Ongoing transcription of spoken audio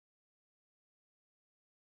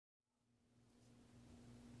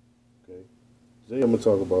Today I'm going to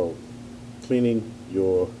talk about cleaning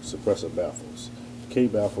your suppressor baffles.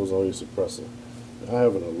 K-baffles on your suppressor. I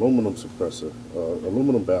have an aluminum suppressor,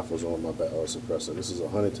 aluminum baffles on my suppressor. This is a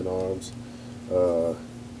Huntertown Arms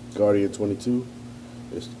Guardian 22.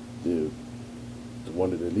 It's the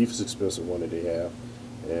one of the least expensive one that they have,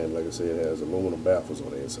 and like I said, it has aluminum baffles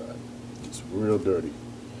on the inside. It's real dirty.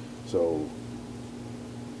 So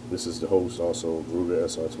this is the host, also Rotary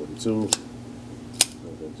SR22.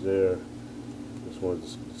 That's there. Just wanted to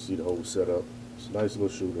see the whole setup. It's a nice little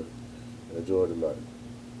shooter. I enjoyed it a lot.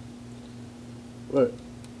 But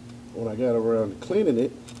when I got around to cleaning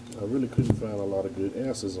it, I really couldn't find a lot of good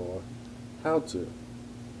answers on how to.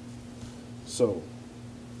 So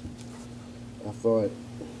I thought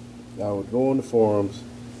I would go on the forums,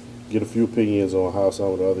 get a few opinions on how some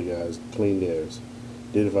of the other guys clean theirs.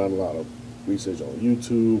 Didn't find a lot of research on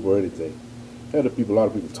YouTube or anything. Had a lot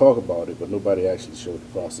of people talk about it, but nobody actually showed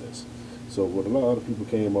the process. So what a lot of people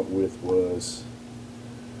came up with was,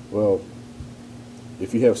 well,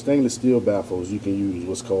 if you have stainless steel baffles, you can use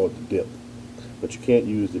what's called the dip, but you can't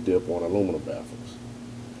use the dip on aluminum baffles.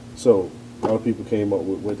 So a lot of people came up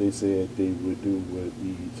with what they said they would do would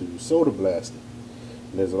be to soda blast it.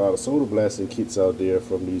 And there's a lot of soda blasting kits out there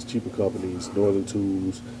from these cheaper companies, Northern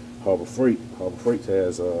Tools, Harbor Freight. Harbor Freight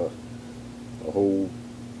has a whole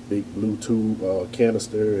big blue tube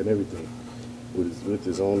canister and everything with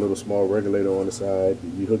its own little small regulator on the side.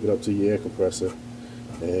 You hook it up to your air compressor,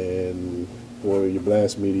 and for your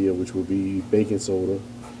blast media, which will be baking soda,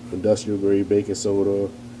 industrial grade baking soda,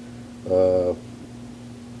 will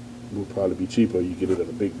probably be cheaper. You get it in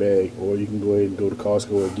a big bag, or you can go ahead and go to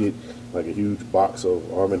Costco and get like a huge box of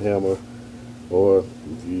Arm & Hammer, or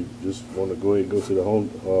if you just want to go ahead and go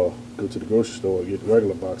to the grocery store and get the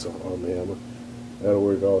regular box of Arm & Hammer, that'll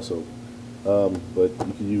work also. But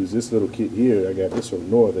you can use this little kit here. I got this from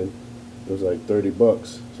Northern. It was like 30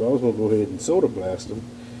 bucks. So I was going to go ahead and soda blast them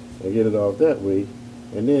and get it off that way.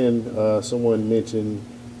 And then someone mentioned,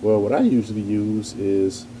 well, what I usually use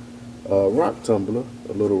is a rock tumbler,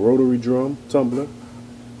 a little rotary drum tumbler,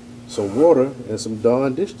 some water, and some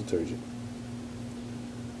Dawn dish detergent.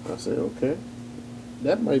 I said, okay,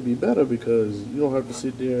 that might be better because you don't have to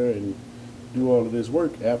sit there and do all of this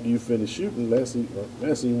work after you finish shooting. Last thing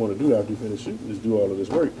you want to do after you finish shooting is do all of this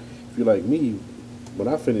work. If you're like me, when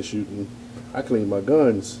I finish shooting, I clean my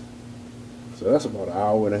guns. So that's about an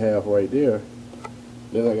hour and a half right there.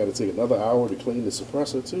 Then I got to take another hour to clean the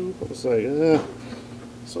suppressor too. I was like,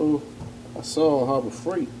 So I saw Harbor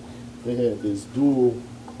Freight, they had this Duel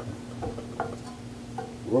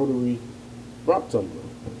rotary rock tumbler.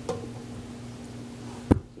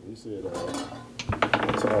 So he said,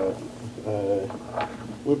 I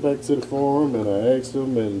went back to the forum and I asked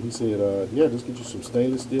him, and he said, yeah, just get you some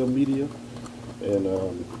stainless steel media and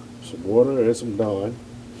some water and some Dawn.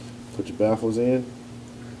 Put your baffles in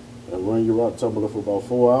and run your rock tumbler for about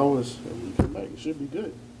 4 hours, and you come back, it should be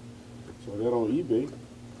good. So I got on eBay,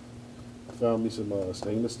 found me some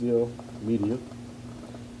stainless steel media.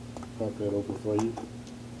 Pop that open for you.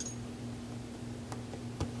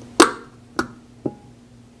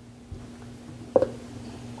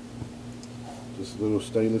 Just little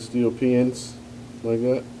stainless steel pins like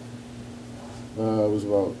that. It was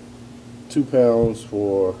about 2 pounds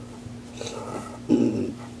for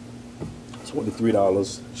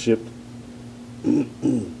 $23 shipped.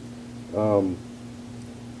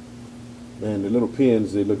 Man, the little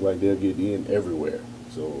pins, they look like they'll get in everywhere.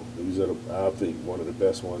 So these are, I think, one of the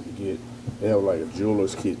best ones to get. They have like a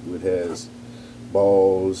jeweler's kit which has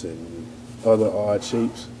balls and other odd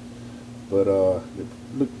shapes, but they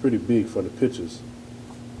look pretty big from the pictures.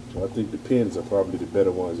 So I think the pins are probably the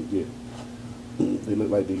better ones to get. They look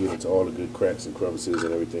like they get into all the good cracks and crevices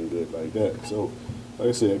and everything good like that. So like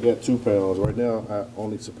I said, I got 2 pounds. Right now,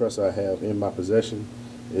 only suppressor I have in my possession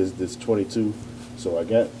is this 22. So I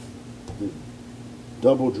got the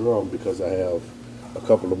double drum because I have a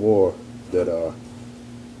couple of more that are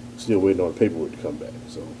still waiting on the paperwork to come back.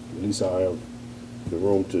 So at least I have the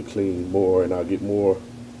room to clean more, and I'll get more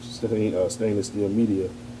stainless steel media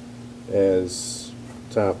as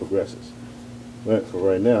time progresses. But for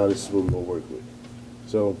right now, this is what we're going to work with.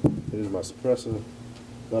 So here's my suppressor.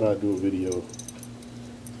 Thought I'd do a video,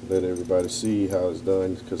 let everybody see how it's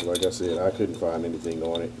done, because like I said, I couldn't find anything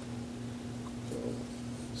on it. So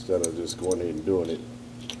instead of just going ahead and doing it,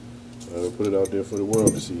 I'll put it out there for the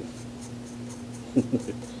world to see.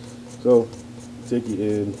 So take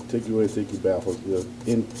your baffles, your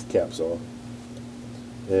end caps off.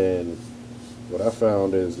 And what I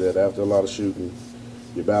found is that after a lot of shooting,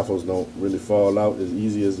 your baffles don't really fall out as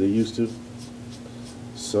easy as they used to.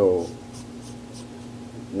 So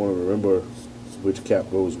you want to remember which cap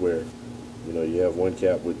goes where. You know, you have one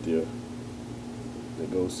cap with the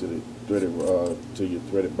that goes to the threaded to your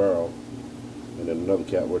threaded barrel, and then another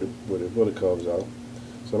cap where the bullet comes out.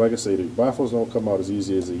 So like I say, the baffles don't come out as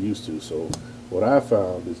easy as they used to. So what I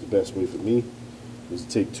found is the best way for me is to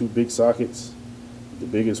take two big sockets, the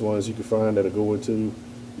biggest ones you can find that'll go into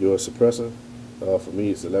your suppressor. For me,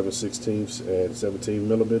 it's 11/16 and 17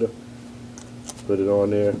 millimeter. Put it on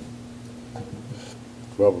there,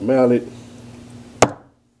 rubber mallet,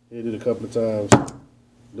 hit it a couple of times,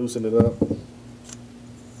 loosen it up,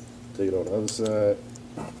 take it on the other side,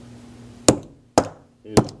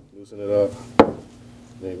 hit it, loosen it up,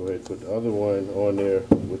 then go ahead and put the other one on there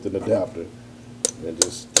with an adapter and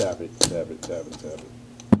just tap it, tap it, tap it, tap it,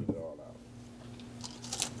 get it all out.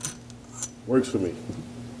 Works for me.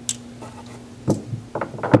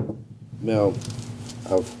 Now,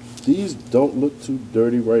 these don't look too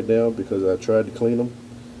dirty right now because I tried to clean them.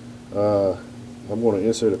 I'm going to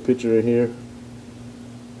insert a picture in here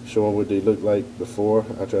showing what they looked like before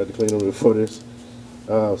I tried to clean them before this.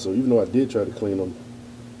 So even though I did try to clean them,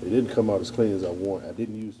 they didn't come out as clean as I want. I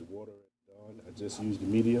didn't use the water at dawn. I just used the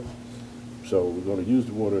media. So we're going to use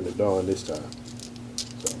the water in the dawn this time.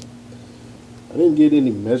 So I didn't get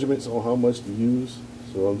any measurements on how much to use,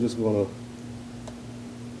 so I'm just going to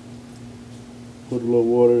put a little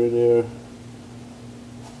water in there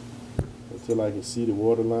until I can see the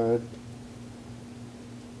water line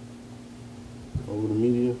over the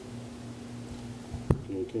media.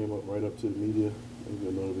 Okay, it came up right up to the media, maybe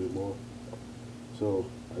a little bit more. So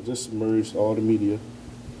I just submerged all the media,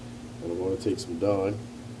 and I'm going to take some Dawn.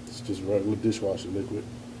 It's just regular dishwasher liquid.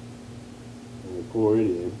 I'm going to pour it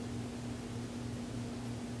in.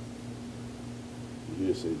 You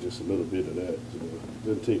just say just a little bit of that, so it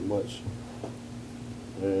doesn't take much.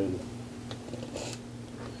 And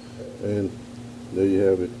there you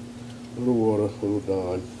have it. A little water, a little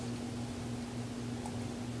Dawn.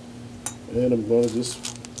 And I'm going to just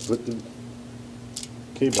put the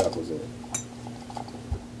Baffles in.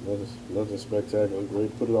 Nothing spectacular,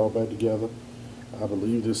 great. Put it all back together. I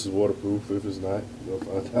believe this is waterproof. If it's not, you'll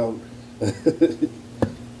find out.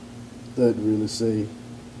 Doesn't really say.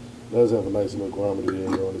 Does have a nice little grommet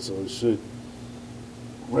in on it, so it should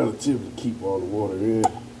relatively keep all the water in.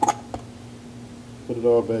 Put it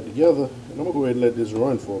all back together, and I'm gonna go ahead and let this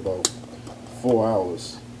run for about 4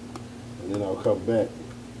 hours, and then I'll come back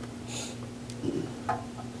and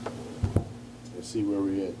see where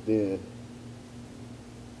we're at then.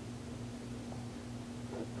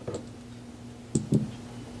 Get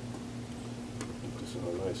this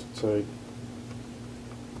all nice and tight.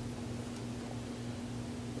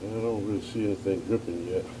 And I don't really see anything dripping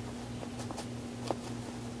yet.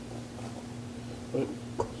 But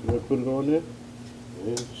so I put it on there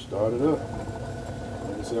and start it up.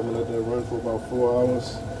 Like I said, I'm gonna let that run for about 4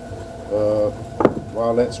 hours.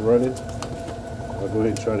 While that's running, I'll go ahead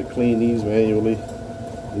and try to clean these manually.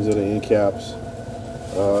 These are the end caps.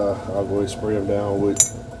 I'll go ahead and spray them down with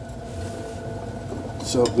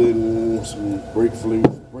something, some break free,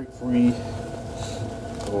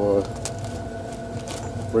 or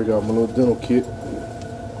break out my little dental kit,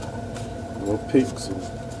 little picks, and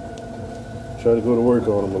try to go to work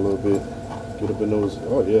on them a little bit. Get up in those,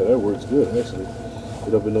 oh yeah, that works good actually.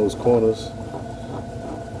 Get up in those corners.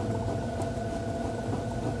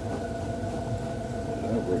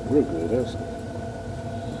 That worked real good actually.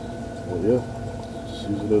 Well yeah, just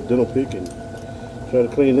use a little dental pick and try to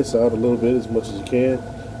clean this out a little bit as much as you can.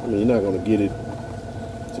 I mean, you're not going to get it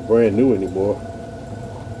to brand new anymore,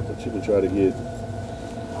 but you can try to get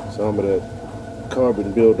some of that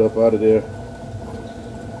carbon buildup out of there.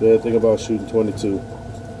 Bad thing about shooting 22.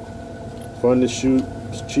 Fun to shoot,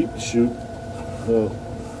 it's cheap to shoot,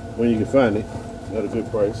 when you can find it at a good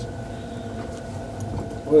price.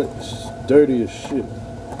 But it's dirty as shit.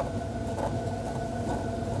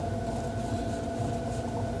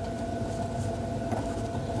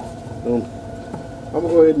 I'm gonna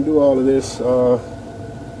go ahead and do all of this. I'm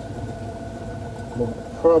gonna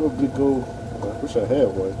probably go, I wish I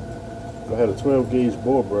had one. If I had a 12 gauge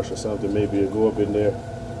bore brush or something, maybe I'd go up in there,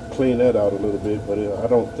 clean that out a little bit, but I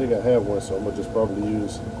don't think I have one, so I'm gonna just probably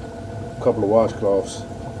use a couple of washcloths.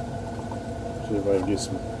 See if I can get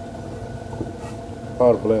some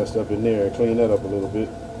powder blast up in there and clean that up a little bit.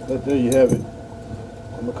 But there you have it.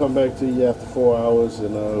 I'm gonna come back to you after 4 hours,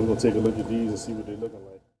 and we're gonna take a look at these and see what they're looking like.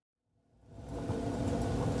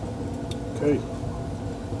 Okay,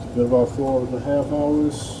 it's been about 4.5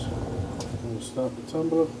 hours. I'm gonna stop the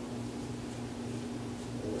tumbler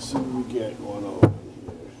and see what we got going on in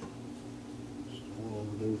here. Just warm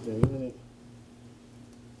with everything in it.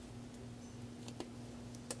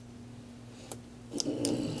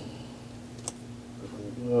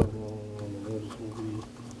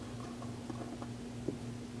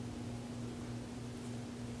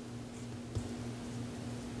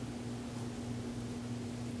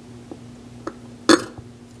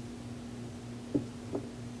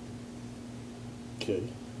 okay.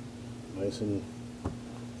 Nice and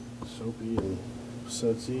soapy and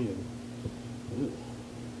sudsy and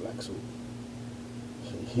black soap.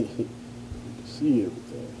 You can see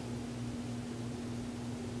everything.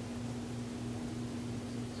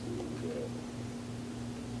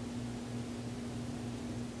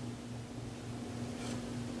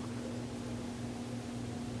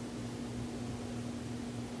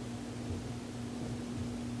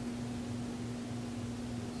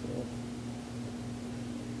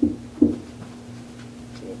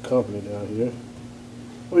 Company down here.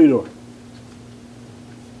 What are you doing?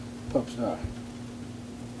 Pup star.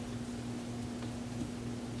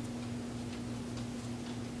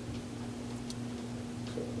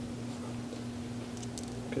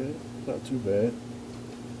 Okay, not too bad.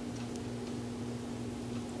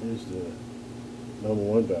 Here's the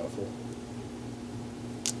 #1 baffle.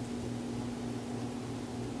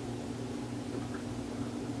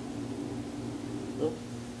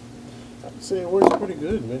 I'd say it works pretty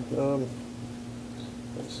good, man.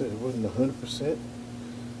 Like I said, it wasn't 100%,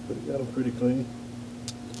 but it got them pretty clean.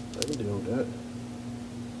 I can deal with that.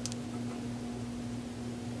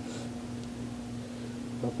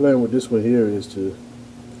 My plan with this one here is to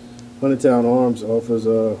Huntertown Arms offers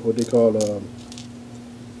what they call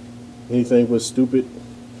anything but stupid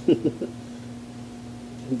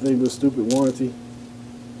anything but stupid warranty.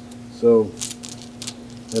 So,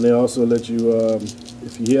 and they also let you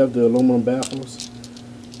if you have the aluminum baffles,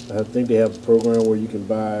 I think they have a program where you can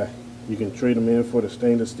trade them in for the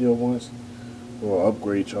stainless steel ones, or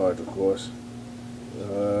upgrade charge, of course.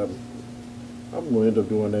 I'm going to end up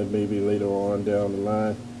doing that maybe later on down the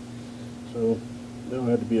line. So they don't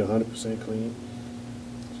have to be 100% clean,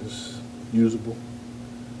 just usable.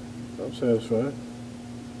 I'm satisfied.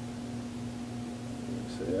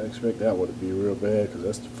 I expect that one to be real bad because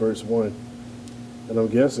that's the first one. And I'm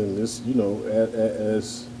guessing this, you know,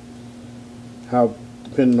 as how,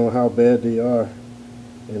 depending on how bad they are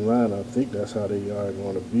in line, I think that's how they are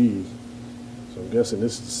going to be. So I'm guessing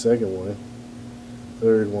this is the second one,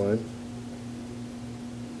 third one.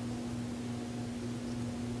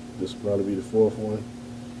 This will probably be the fourth one.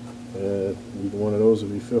 And either one of those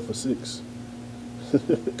will be fifth or sixth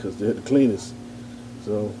because they're the cleanest.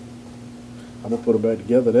 So I'm going to put them back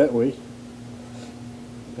together that way.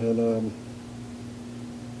 And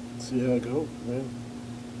see how it goes, man.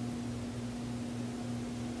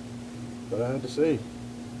 But I had to say,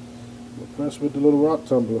 I'm impressed with the little rock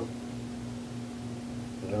tumbler.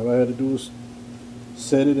 And all I had to do was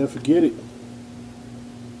set it and forget it.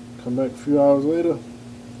 Come back a few hours later.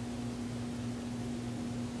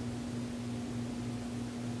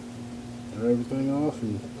 Turn everything off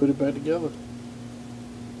and put it back together.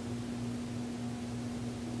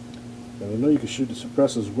 And I know you can shoot the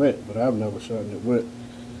suppressors wet, but I've never shot it wet.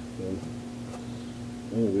 And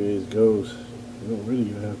anyways, it goes. You don't really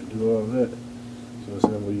even have to do all that. So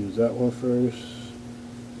I'm going to use that one first,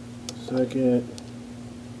 second,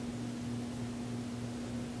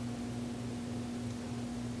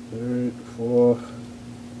 third, fourth,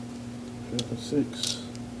 fifth, and sixth.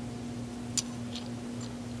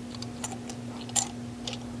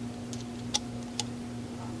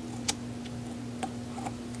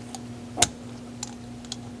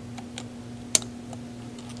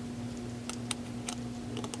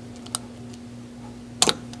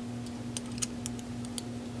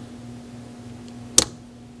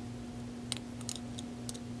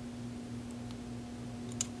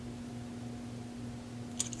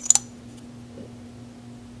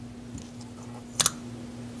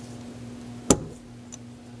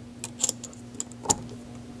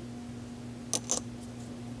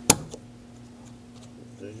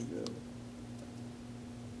 There you go.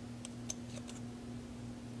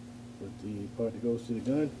 With the part that goes to the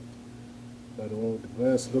gun. Got the one with the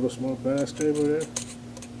glass, little small glass chamber there.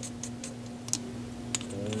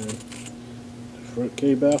 And the front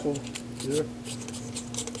K baffle here.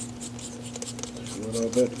 Just run all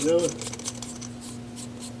back together.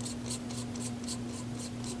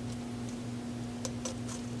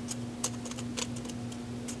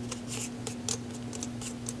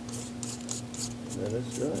 And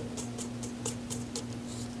it's done.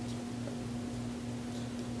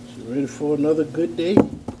 She's ready for another good day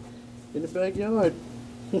in the backyard.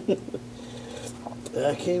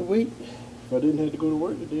 I can't wait. If I didn't have to go to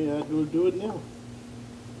work today, I'd go do it now.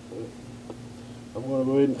 But I'm going to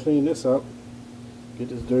go ahead and clean this up. Get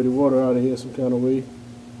this dirty water out of here some kind of way.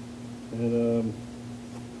 And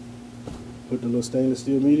put the little stainless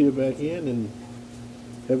steel media back in and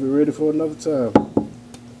have it ready for another time.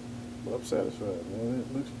 Well, I'm satisfied, man.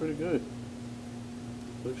 It looks pretty good.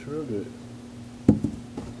 Looks real good.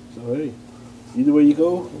 So hey, Either way you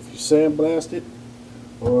go, if you sandblast it,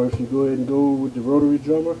 or if you go ahead and go with the rotary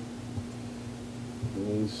drummer,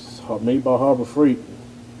 it's made by Harbor Freight.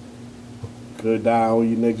 Could die on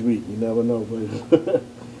you next week. You never know. But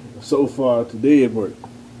so far today it worked.